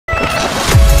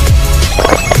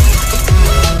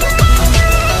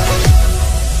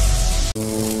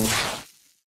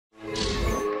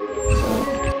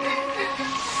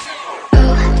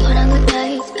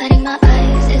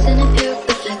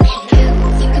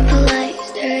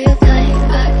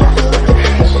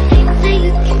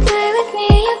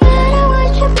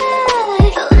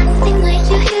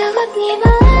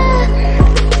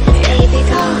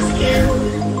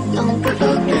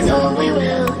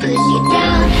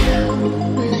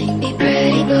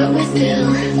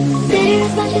still. Bitter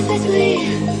as much as I sweet.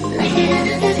 Like it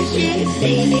under the sheet.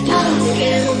 Baby, don't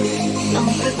skill.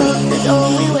 Don't provoke, that's all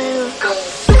we will.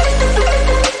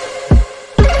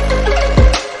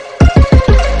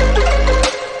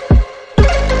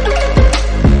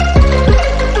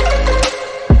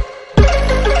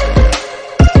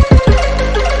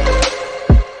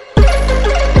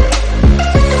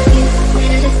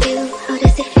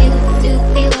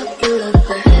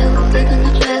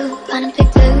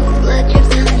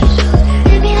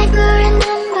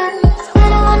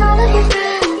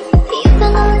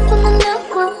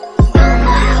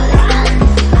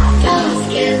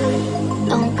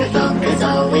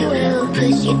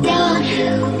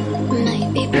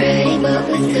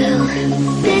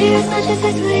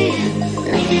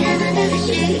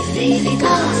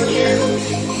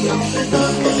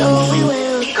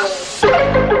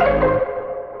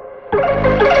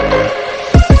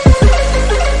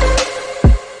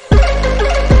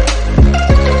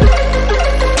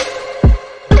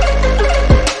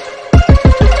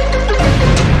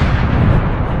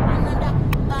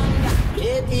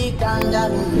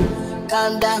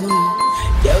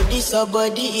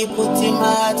 Body, he put in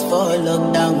my heart for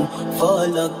lockdown,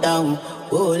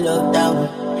 oh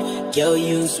lockdown. Girl,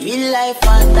 you sweet life,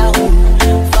 Fanta.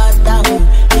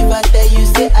 If I tell you,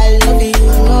 say I love you,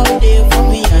 no day for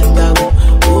me, yanga,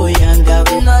 oh yanga.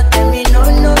 No tell me, no,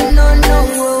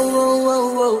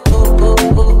 oh,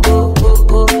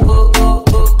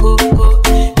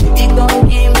 baby, gon'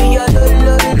 give me your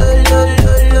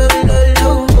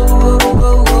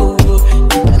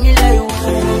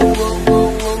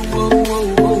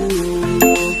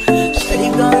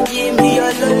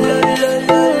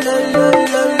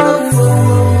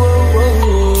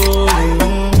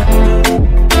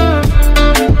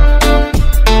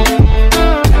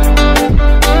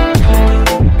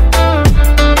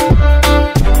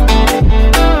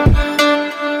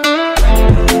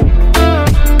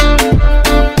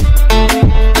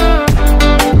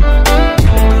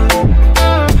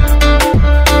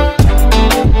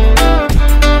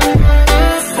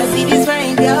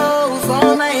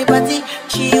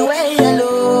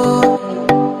lo.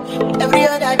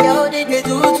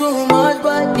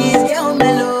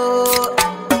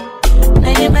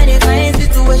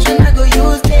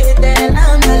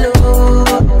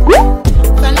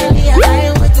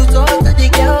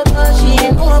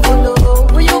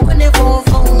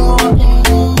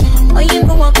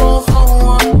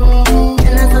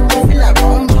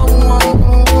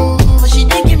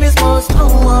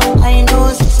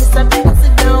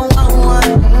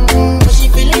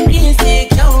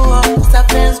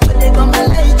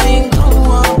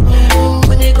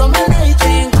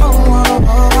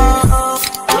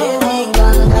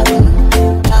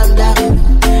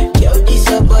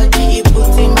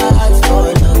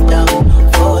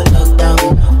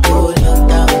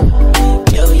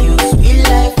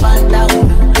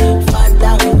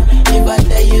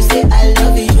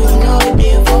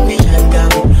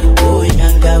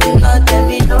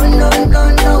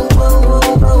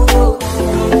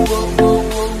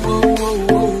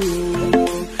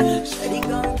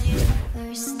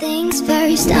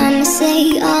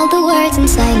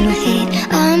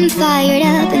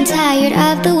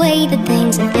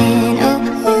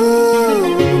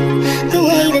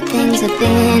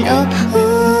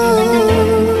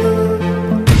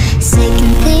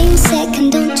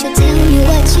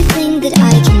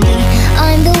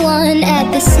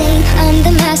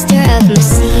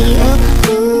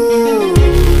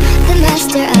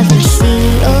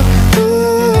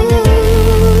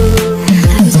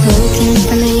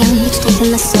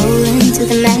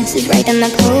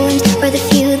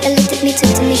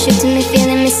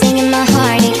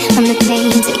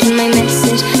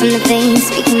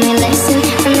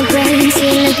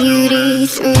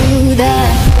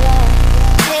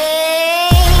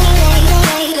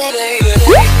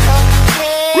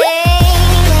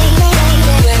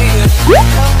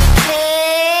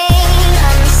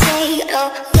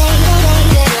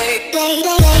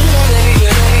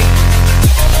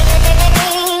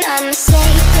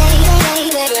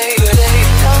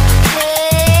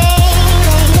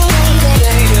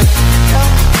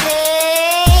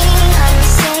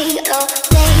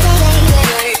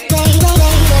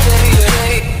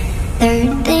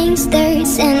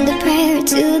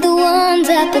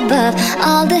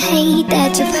 All the hate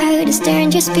that you've heard has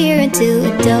turned your spirit to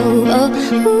a dove.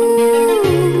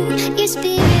 Ooh, your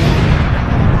spirit.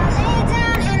 I lay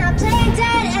down and I play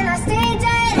dead and I stay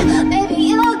dead. Baby,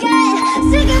 you'll get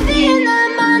sick of being the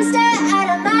monster out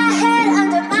of my head,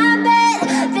 under my bed.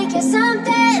 Think you're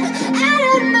something out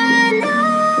of my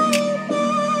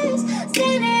nightmares.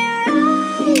 Standing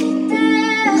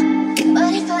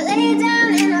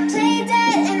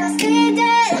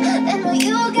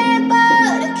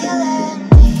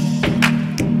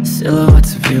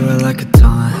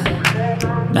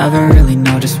Never really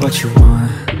know just what you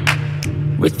want.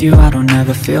 With you I don't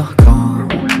ever feel calm.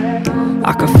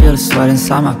 I can feel the sweat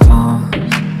inside my palms.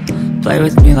 Play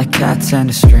with me like cats and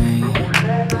a string.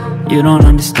 You don't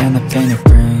understand the pain it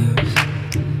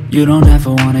brings. You don't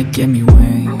ever wanna give me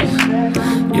wings.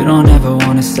 You don't ever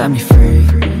wanna set me free.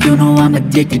 You know I'm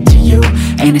addicted to you,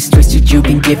 and it's twisted, you've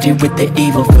been gifted with the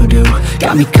evil voodoo.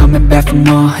 Got me coming back for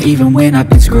more, even when I've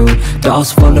been screwed.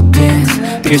 Dolls full of pins,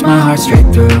 pierce my heart straight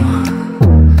through.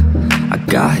 I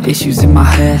got issues in my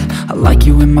head, I like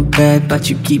you in my bed, but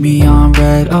you keep me on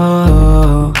red.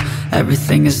 Oh,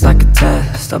 everything is like a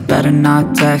test, I better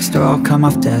not text or I'll come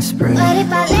off desperate. But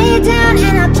if I lay down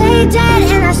and I play dead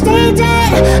and I stay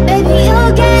dead, baby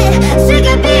you'll get sick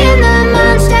of being the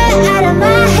monster out of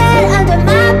my head, under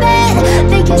my bed,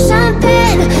 thinking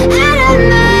something out of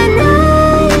my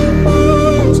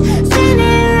nightmares,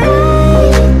 standing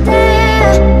right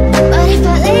there. But if I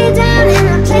lay down and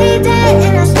I play dead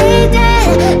and I stay dead,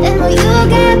 then will you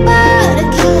get bored of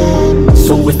killing?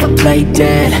 So if I play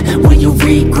dead, will you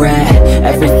regret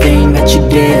everything that you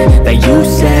did, that you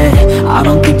said? I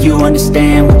don't think you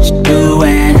understand what you're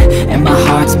doing, and my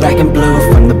heart's black and blue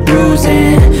from the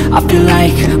bruising. I feel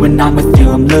like when I'm with you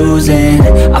I'm losing.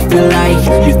 I feel like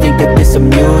you think that this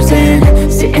amusing,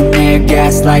 sitting there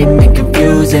gaslighting and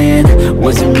confusing.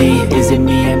 Was it me, is it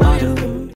me,